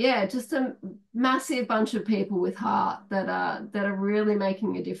 And yeah, just a massive bunch of people with heart that are really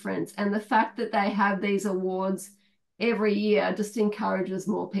making a difference. And the fact that they have these awards every year just encourages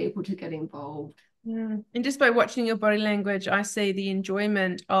more people to get involved. And just by watching your body language, I see the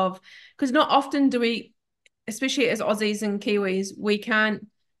enjoyment of, because not often do we, especially as Aussies and Kiwis, we can't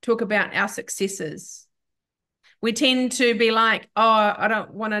talk about our successes. We tend to be like, oh, I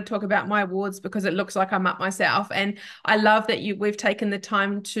don't want to talk about my awards because it looks like I'm up myself. And I love that we've taken the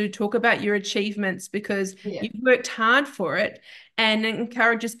time to talk about your achievements because Yeah. you've worked hard for it, and it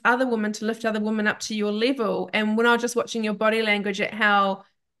encourages other women to lift other women up to your level. And when I was just watching your body language at how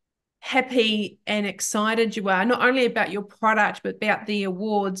happy and excited you are, not only about your product, but about the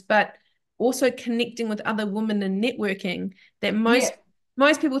awards, but also connecting with other women and networking, that Yeah.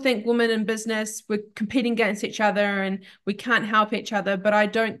 most people think women in business, we're competing against each other and we can't help each other. But I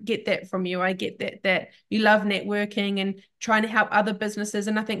don't get that from you. I get that you love networking and trying to help other businesses.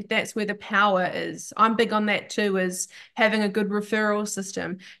 And I think that's where the power is. I'm big on that too, is having a good referral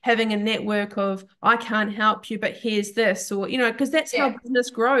system, having a network of, I can't help you, but here's this, or, because that's how Yeah. business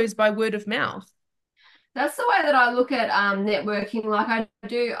grows, by word of mouth. That's the way that I look at networking. Like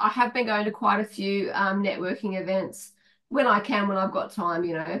I have been going to quite a few networking events when I can, when I've got time,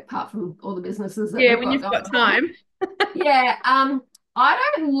 apart from all the businesses that Yeah, we've when got you've got going on. time. Yeah,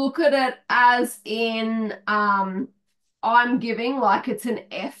 I don't look at it as in I'm giving like it's an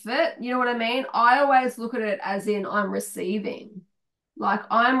effort. You know what I mean? I always look at it as in I'm receiving. Like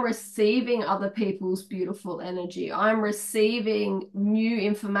I'm receiving other people's beautiful energy. I'm receiving new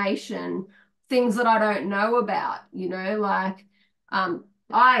information, things that I don't know about, like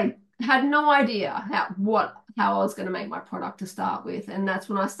I had no idea how I was going to make my product to start with. And that's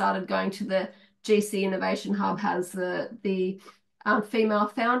when I started going to the GC Innovation Hub has the female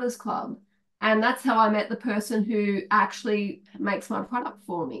founders club. And that's how I met the person who actually makes my product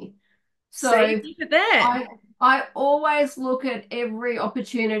for me. See, So look at that. I I always look at every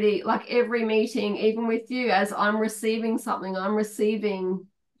opportunity, like every meeting, even with you, as I'm receiving something. I'm receiving,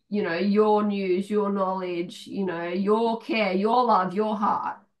 your news, your knowledge, your care, your love, your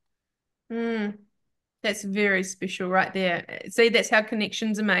heart. Mm. That's very special right there. See, that's how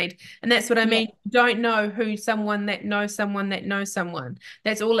connections are made. And that's what I Yeah, mean. You don't know who someone that knows someone that knows someone.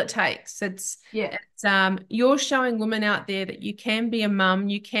 That's all it takes. yeah, It's you're showing women out there that you can be a mum,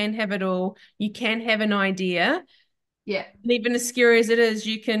 you can have it all, you can have an idea. yeah, And even as scary as it is,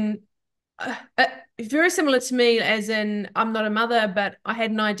 you can very similar to me, as in I'm not a mother, but I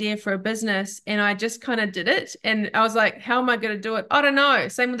had an idea for a business and I just kind of did it. And I was like, how am I going to do it? I don't know.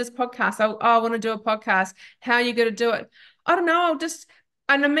 Same with this podcast. I want to do a podcast. How are you going to do it? I don't know.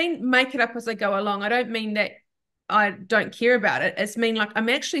 And I mean, make it up as I go along. I don't mean that I don't care about it. It's mean like I'm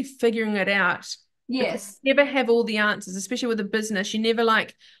actually figuring it out, because yes. you never have all the answers, especially with a business. You never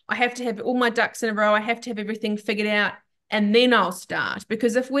like, I have to have all my ducks in a row. I have to have everything figured out and then I'll start.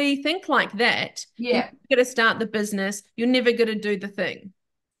 Because if we think like that, you're Yeah. going to start the business, you're never going to do the thing.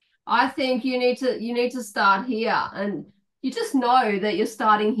 I think you need to start here, and you just know that you're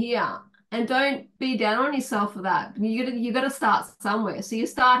starting here, and don't be down on yourself for that. You got to start somewhere. So you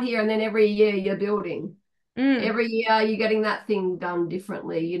start here, and then every year you're building. Mm, Every year you're getting that thing done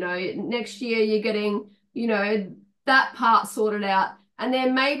differently. Next year you're getting, that part sorted out. And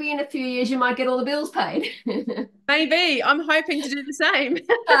then maybe in a few years you might get all the bills paid. maybe. I'm hoping to do the same.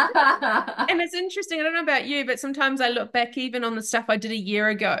 And it's interesting. I don't know about you, but sometimes I look back even on the stuff I did a year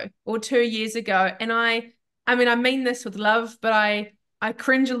ago or 2 years ago, and I mean, I mean this with love, but I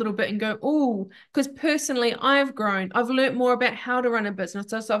cringe a little bit and go, oh, because personally, I've grown. I've learned more about how to run a business.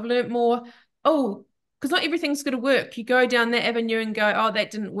 So I've learned more. Oh, because not everything's going to work. You go down that avenue and go, oh, that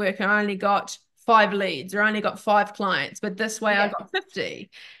didn't work. I only got 5 leads or I only got 5 clients, but this way I Yeah, got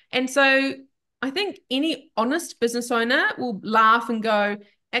 50. And so I think any honest business owner will laugh and go,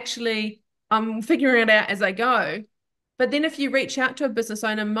 actually, I'm figuring it out as I go. But then if you reach out to a business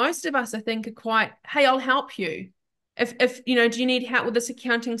owner, most of us, I think, are quite, hey, I'll help you. If do you need help with this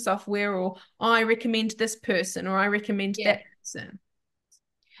accounting software, or I recommend this person, or I recommend yeah. that person.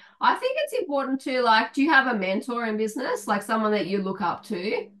 I think it's important to like, do you have a mentor in business, like someone that you look up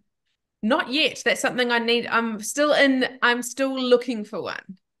to? Not yet. That's something I need. I'm still looking for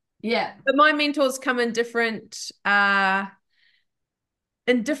one. Yeah, But my mentors come in different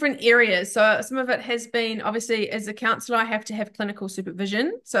areas. So some of it has been obviously as a counselor, I have to have clinical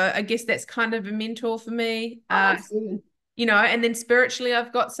supervision. So I guess that's kind of a mentor for me. oh, that's good. And then spiritually,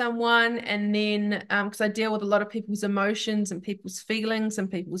 I've got someone, and then because I deal with a lot of people's emotions and people's feelings and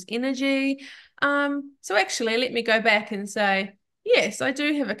people's energy. So actually, let me go back and say, yes, I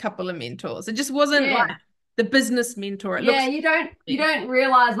do have a couple of mentors. It just wasn't like Yeah. the business mentor. It Yeah, looks you me. don't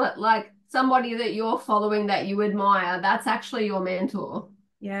realize that like somebody that you're following that you admire, that's actually your mentor.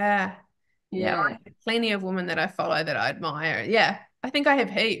 Yeah. Yeah, I Yeah. have plenty of women that I follow that I admire. Yeah, I think I have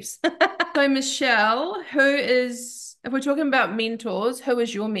heaps. So, Michelle, if we're talking about mentors, who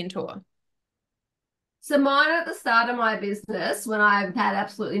is your mentor? So mine at the start of my business, when I had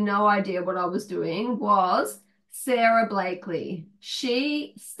absolutely no idea what I was doing, was Sarah Blakely.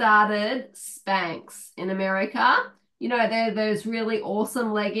 She started Spanx in America. You know, they're those really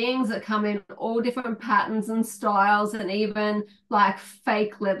awesome leggings that come in all different patterns and styles and even like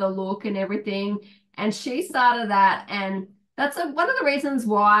fake leather look and everything. And she started that, and that's one of the reasons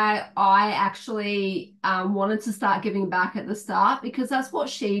why I actually wanted to start giving back at the start, because that's what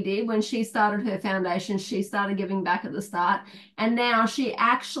she did when she started her foundation. She started giving back at the start, and now she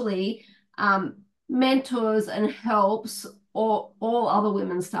actually um, mentors and helps all other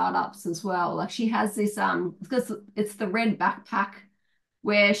women startups as well. Like she has this because it's the red backpack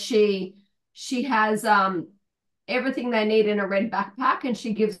where she has everything they need in a red backpack, and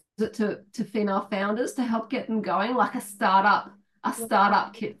she gives it to female founders to help get them going, like a startup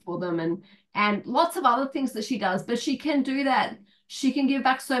kit for them, and lots of other things that she does. But she can do that. She can give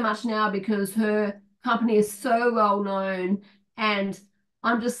back so much now because her company is so well known. And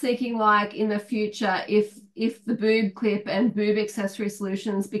I'm just thinking, like in the future, if the Boob Clip and Boob Accessory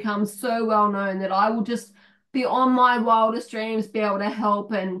Solutions become so well known, that I will just be on my wildest dreams, be able to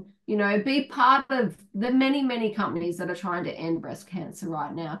help and be part of the many, many companies that are trying to end breast cancer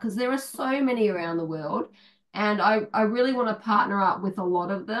right now, because there are so many around the world. And I really want to partner up with a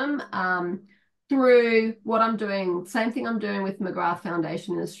lot of them through what I'm doing. Same thing I'm doing with McGrath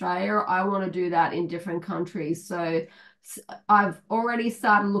Foundation in Australia. I want to do that in different countries. So I've already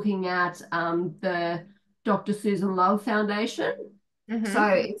started looking at the Dr. Susan Love Foundation. So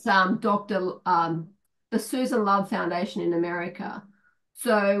Mm-hmm. it's the Susan Love Foundation in America.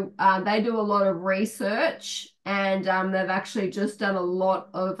 So they do a lot of research, and they've actually just done a lot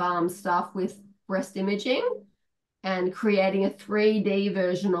of stuff with breast imaging and creating a 3D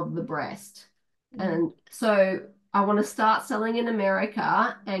version of the breast. And so I want to start selling in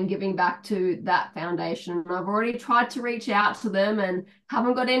America and giving back to that foundation. I've already tried to reach out to them and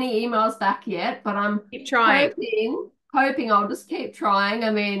haven't got any emails back yet, but I'm Keep trying. hoping I'll just keep trying.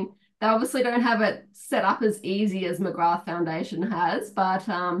 I mean, they obviously don't have it set up as easy as McGrath Foundation has, but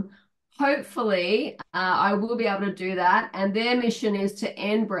hopefully I will be able to do that. And their mission is to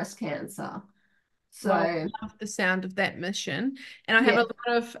end breast cancer. Well, So I love the sound of that mission. And I have a yeah,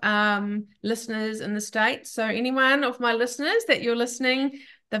 lot of listeners in the States. So anyone of my listeners that you're listening,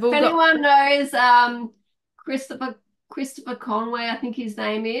 they've if all got. anyone knows Christopher Christopher Conway, I think his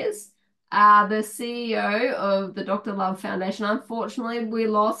name is, the CEO of the Dr. Love Foundation. Unfortunately, we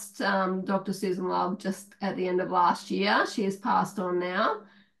lost Dr. Susan Love just at the end of last year. She has passed on now.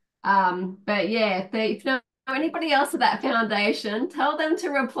 But yeah, if you know anybody else at that foundation, tell them to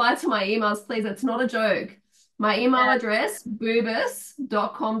reply to my emails, please. It's not a joke. My email address,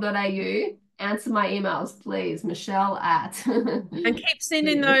 boobus.com.au. Answer my emails, please. Michelle at. And keep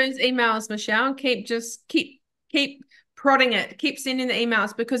sending Yeah. those emails, Michelle. Keep prodding it. Keep sending the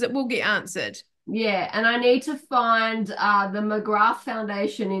emails because it will get answered. Yeah, and I need to find the McGrath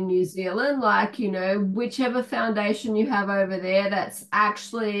Foundation in New Zealand, like, whichever foundation you have over there that's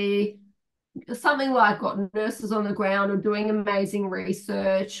actually something like got nurses on the ground or doing amazing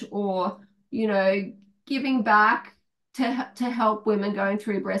research, or giving back to help women going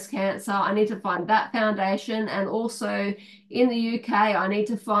through breast cancer. I need to find that foundation, and also in the UK I need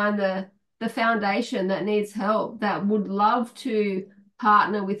to find the foundation that needs help, that would love to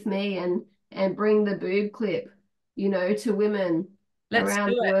partner with me and bring the boob clip to women Let's do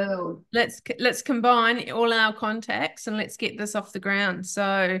around the it. world. Let's combine all our contacts and let's get this off the ground.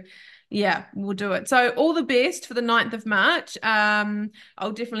 So yeah, we'll do it. So all the best for the 9th of March.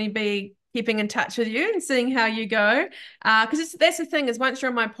 I'll definitely be keeping in touch with you and seeing how you go. Because that's the thing, is once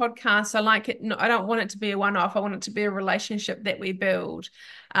you're on my podcast, I like it. No, I don't want it to be a one-off. I want it to be a relationship that we build.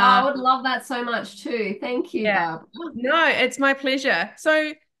 I Um, would love that so much too. Thank you, yeah. Barbara. No, it's my pleasure.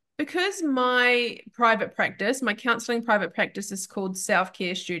 So because my private practice, my counseling private practice is called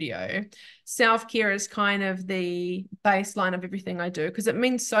Self-Care Studio. Self-care is kind of the baseline of everything I do because it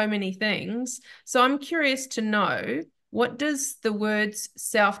means so many things. So I'm curious to know, what does the words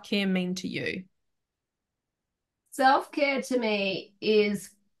self-care mean to you? Self-care to me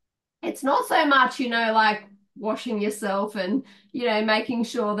is it's not so much, like washing yourself and, making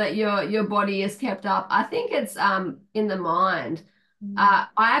sure that your body is kept up. I think it's in the mind. Mm. I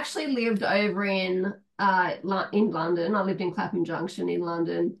actually lived over in London. I lived in Clapham Junction in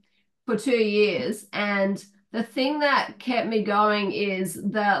London for 2 years, and the thing that kept me going is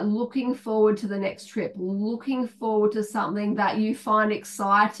the looking forward to the next trip, looking forward to something that you find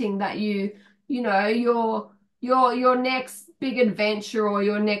exciting, that your next big adventure or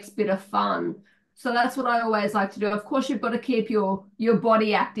your next bit of fun. So that's what I always like to do. Of course, you've got to keep your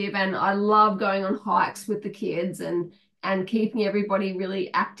body active, and I love going on hikes with the kids and keeping everybody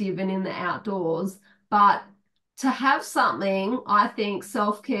really active and in the outdoors. But to have something, I think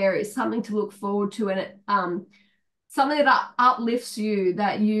self-care is something to look forward to, and something that uplifts you,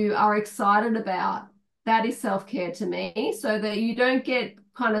 that you are excited about. That is self-care to me, so that you don't get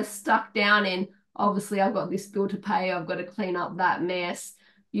kind of stuck down in, obviously, I've got this bill to pay, I've got to clean up that mess.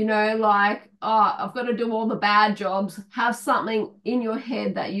 Like, oh, I've got to do all the bad jobs. Have something in your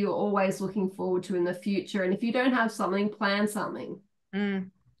head that you're always looking forward to in the future. And if you don't have something, plan something. Mm.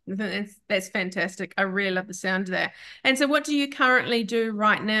 That's fantastic. I really love the sound of that. And so what do you currently do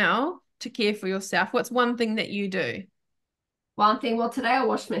right now to care for yourself? What's one thing that you do? One thing, well, today I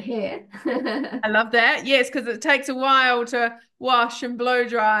washed my hair. I love that. Yes, because it takes a while to wash and blow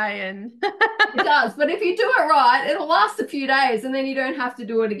dry and It does, but if you do it right, it'll last a few days and then you don't have to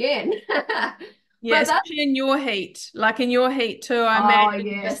do it again. yeah, But that's, especially in your heat. Like in your heat too, I oh,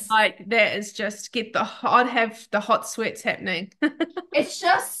 imagine just yes. like that is just get the I'd have the hot sweats happening. It's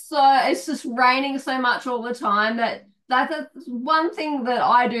just raining so much all the time that's one thing that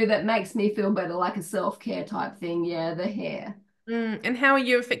I do that makes me feel better, like a self-care type thing. Yeah, the hair. And how are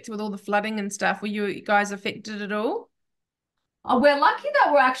you affected with all the flooding and stuff? Were you guys affected at all? Oh, we're lucky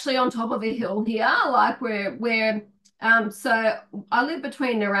that we're actually on top of a hill here. Like so I live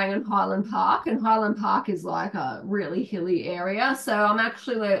between Nerang and Highland Park, and Highland Park is like a really hilly area. So I'm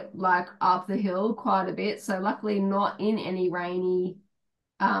actually like up the hill quite a bit. So luckily not in any rainy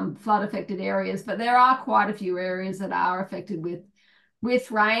flood affected areas, but there are quite a few areas that are affected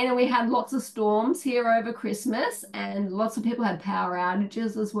with rain. And we had lots of storms here over Christmas, and lots of people had power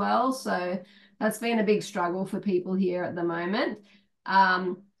outages as well. So that's been a big struggle for people here at the moment.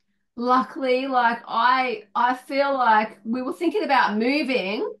 Um, Luckily, like I feel like we were thinking about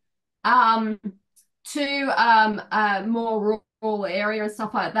moving um, to a more rural area and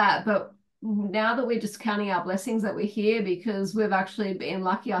stuff like that, but now that we're just counting our blessings that we're here, because we've actually been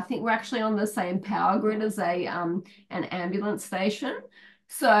lucky. I think we're actually on the same power grid as an ambulance station.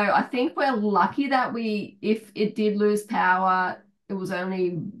 So I think we're lucky that if it did lose power, it was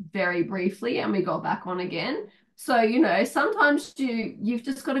only very briefly and we got back on again. So, sometimes you've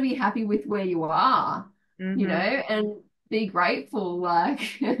just got to be happy with where you are, Mm-hmm. and be grateful, like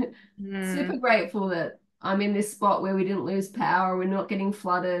super Mm. grateful that I'm in this spot where we didn't lose power, we're not getting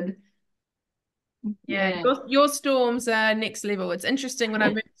flooded. Yeah, Yeah. your storms are next level. It's interesting when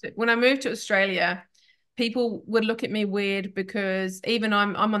I moved to Australia, people would look at me weird because even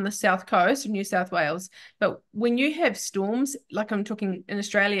I'm on the south coast of New South Wales, but when you have storms, like I'm talking in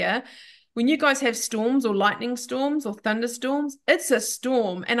Australia, when you guys have storms or lightning storms or thunderstorms, it's a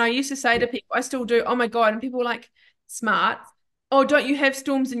storm. And I used to say to Yeah. people, I still do, oh my God, and people were like, smart. Oh, don't you have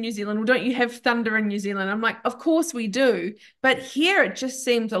storms in New Zealand? Or don't you have thunder in New Zealand? I'm like, of course we do. But here it just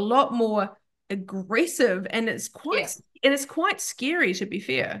seems a lot more aggressive Yeah. and it's quite scary to be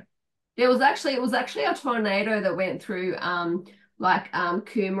fair. It was actually a tornado that went through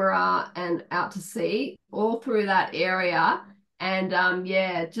Coomera and out to sea, all through that area. And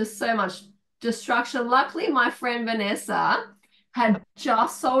yeah, just so much destruction. Luckily, my friend Vanessa had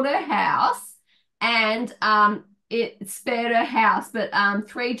just sold her house, and it spared her house, but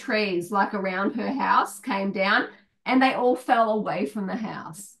three trees like around her house came down and they all fell away from the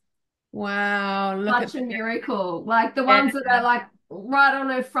house. Wow, look at Such a miracle. Like the that. ones that are like right on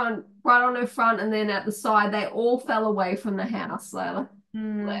her front, and then at the side, they all fell away from the house. So like,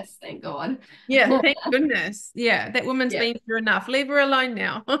 Hmm. bless, thank God. Yeah, thank goodness. Yeah, that woman's Yeah. been through enough. Leave her alone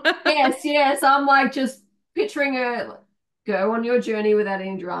now. Yes, yes. I'm like just picturing her, go on your journey without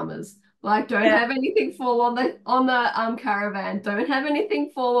any dramas. Like, don't Yeah. have anything fall on the caravan. Don't have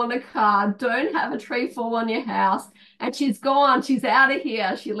anything fall on a car. Don't have a tree fall on your house. And she's gone. She's out of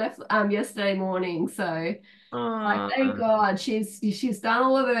here. She left yesterday morning. So Like, thank Oh, God she's done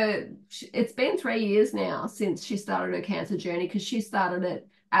all of her. It's been 3 years now since she started her cancer journey because she started it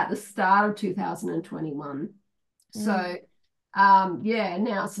at the start of 2021. mm. So, yeah,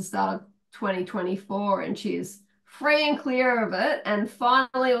 now it's the start of 2024, and she's free and clear of it, and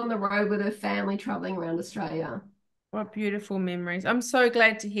finally on the road with her family traveling around Australia. What beautiful memories. I'm so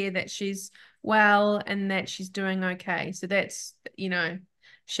glad to hear that she's well and that she's doing okay. So that's,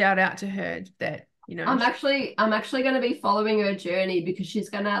 shout out to her that, I'm actually going to be following her journey because she's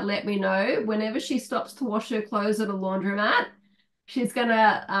going to let me know whenever she stops to wash her clothes at a laundromat. She's going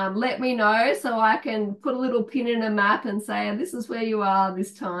to let me know so I can put a little pin in a map and say, this is where you are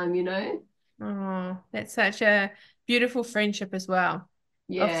this time. oh, that's such a beautiful friendship as well of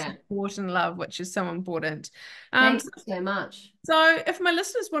Yeah. support and love, which is so important. Thank So, you so much. so if my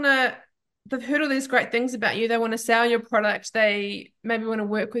listeners they've heard all these great things about you, they want to sell your product, they maybe want to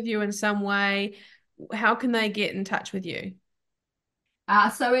work with you in some way, how can they get in touch with you?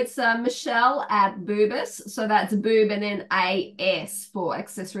 So it's Michelle at Boobus. So that's boob and then AS for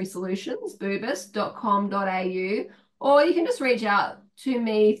accessory solutions, boobus.com.au. Or you can just reach out to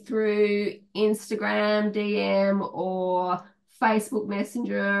me through Instagram, DM, or Facebook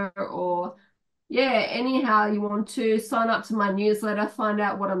Messenger, or yeah, anyhow you want to sign up to my newsletter, find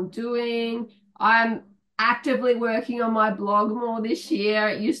out what I'm doing. I'm actively working on my blog more this year.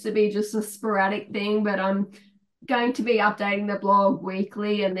 It used to be just a sporadic thing, but I'm going to be updating the blog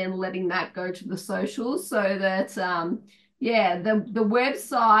weekly and then letting that go to the socials so that yeah, the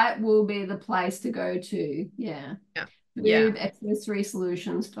website will be the place to go to. Yeah. Yeah. Yeah.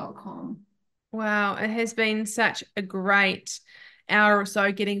 BoobAccessorySolutions.com. Wow, it has been such a great hour or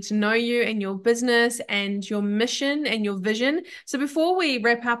so getting to know you and your business and your mission and your vision. So before we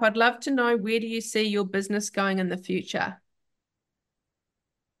wrap up, I'd love to know, where do you see your business going in the future?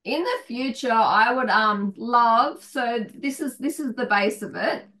 In the future, I would love, so this is the base of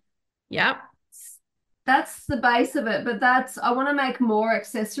it. Yep. That's the base of it, but that's I want to make more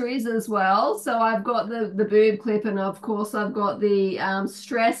accessories as well. So I've got the boob clip, and of course I've got the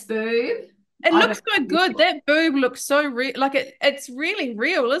stress boob. It I don't looks so good. That boob looks so real. Like it's really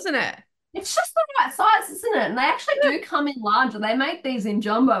real, isn't it? It's just the right size, isn't it? And they actually do come in larger. They make these in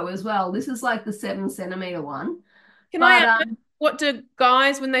jumbo as well. This is like the 7 centimeter one. Can I But ask, what do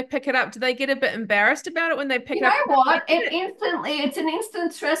guys, when they pick it up, do they get a bit embarrassed about it when they pick you it up know and don't like what? it? It's an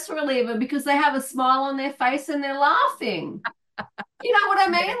instant stress reliever because they have a smile on their face and they're laughing. You know what I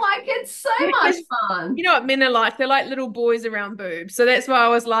Yeah. mean? Like it's so Yeah, much 'cause fun. you know what men are like? They're like little boys around boobs. So that's why I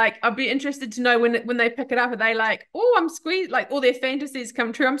was like, I'd be interested to know when they pick it up, are they like, oh, I'm squeezed, like all their fantasies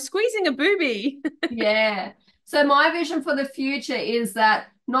come true. I'm squeezing a boobie. Yeah. So my vision for the future is that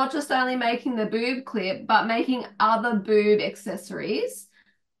not just only making the boob clip, but making other boob accessories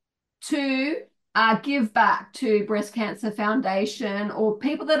to give back to Breast Cancer Foundation or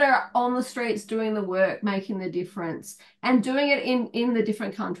people that are on the streets doing the work, making the difference, and doing it in the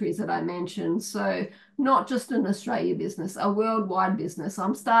different countries that I mentioned. So not just an Australia business, a worldwide business.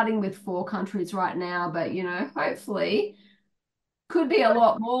 I'm starting with 4 countries right now, but hopefully could be a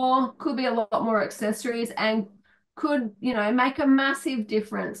lot more, could be a lot more accessories, and could make a massive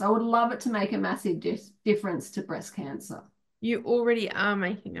difference. I would love it to make a massive difference to breast cancer. You already are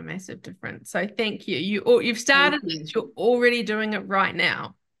making a massive difference. So thank you. You've Thank started you. this, you're already doing it right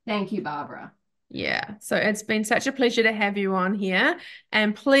now. Thank you, Barbara. Yeah, so it's been such a pleasure to have you on here.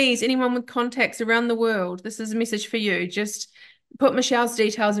 And please, anyone with contacts around the world, this is a message for you. Just put Michelle's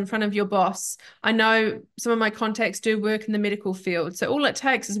details in front of your boss. I know some of my contacts do work in the medical field. So all it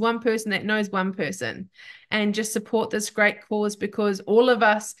takes is one person that knows one person, and just support this great cause, because all of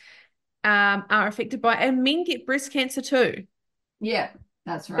us are affected by it. And men get breast cancer too. Yeah,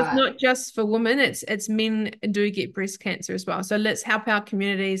 that's It's right. not just for women, it's men do get breast cancer as well. So let's help our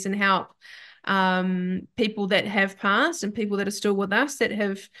communities and help people that have passed and people that are still with us that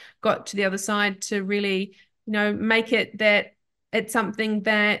have got to the other side, to really, make it that it's something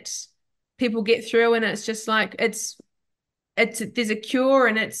that people get through, and it's just like it's there's a cure,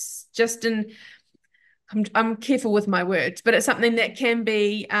 and it's just I'm careful with my words, but it's something that can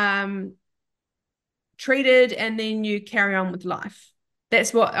be treated, and then you carry on with life.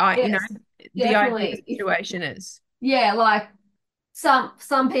 That's what Yes, the ideal definitely. If situation is. Yeah, like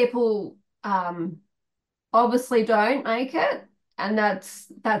some people obviously don't make it, and that's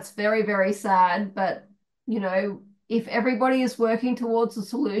very, very sad. But if everybody is working towards a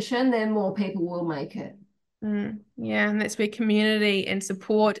solution, then more people will make it. Yeah, and that's where community and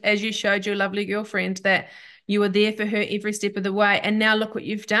support, as you showed your lovely girlfriend, that you were there for her every step of the way. And now look what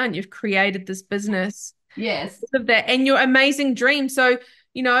you've done. You've created this business Yes. of that, and your amazing dream. So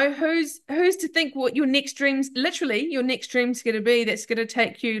who's to think what your next dreams, literally your next dream's going to be, that's going to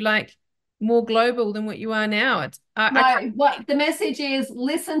take you like more global than what you are now. It's I No, what the message is,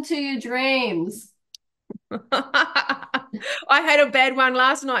 listen to your dreams. can't. I had a bad one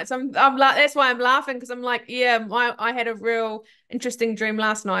last night, so I'm like, that's why I'm laughing, because I'm like, yeah, I had a real interesting dream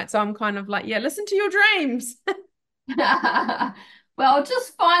last night, so I'm kind of like, yeah, listen to your dreams. Well,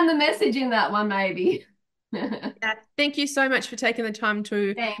 just find the message in that one, maybe. Yeah, thank you so much for taking the time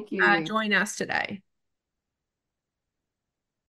to Thank you. join us today.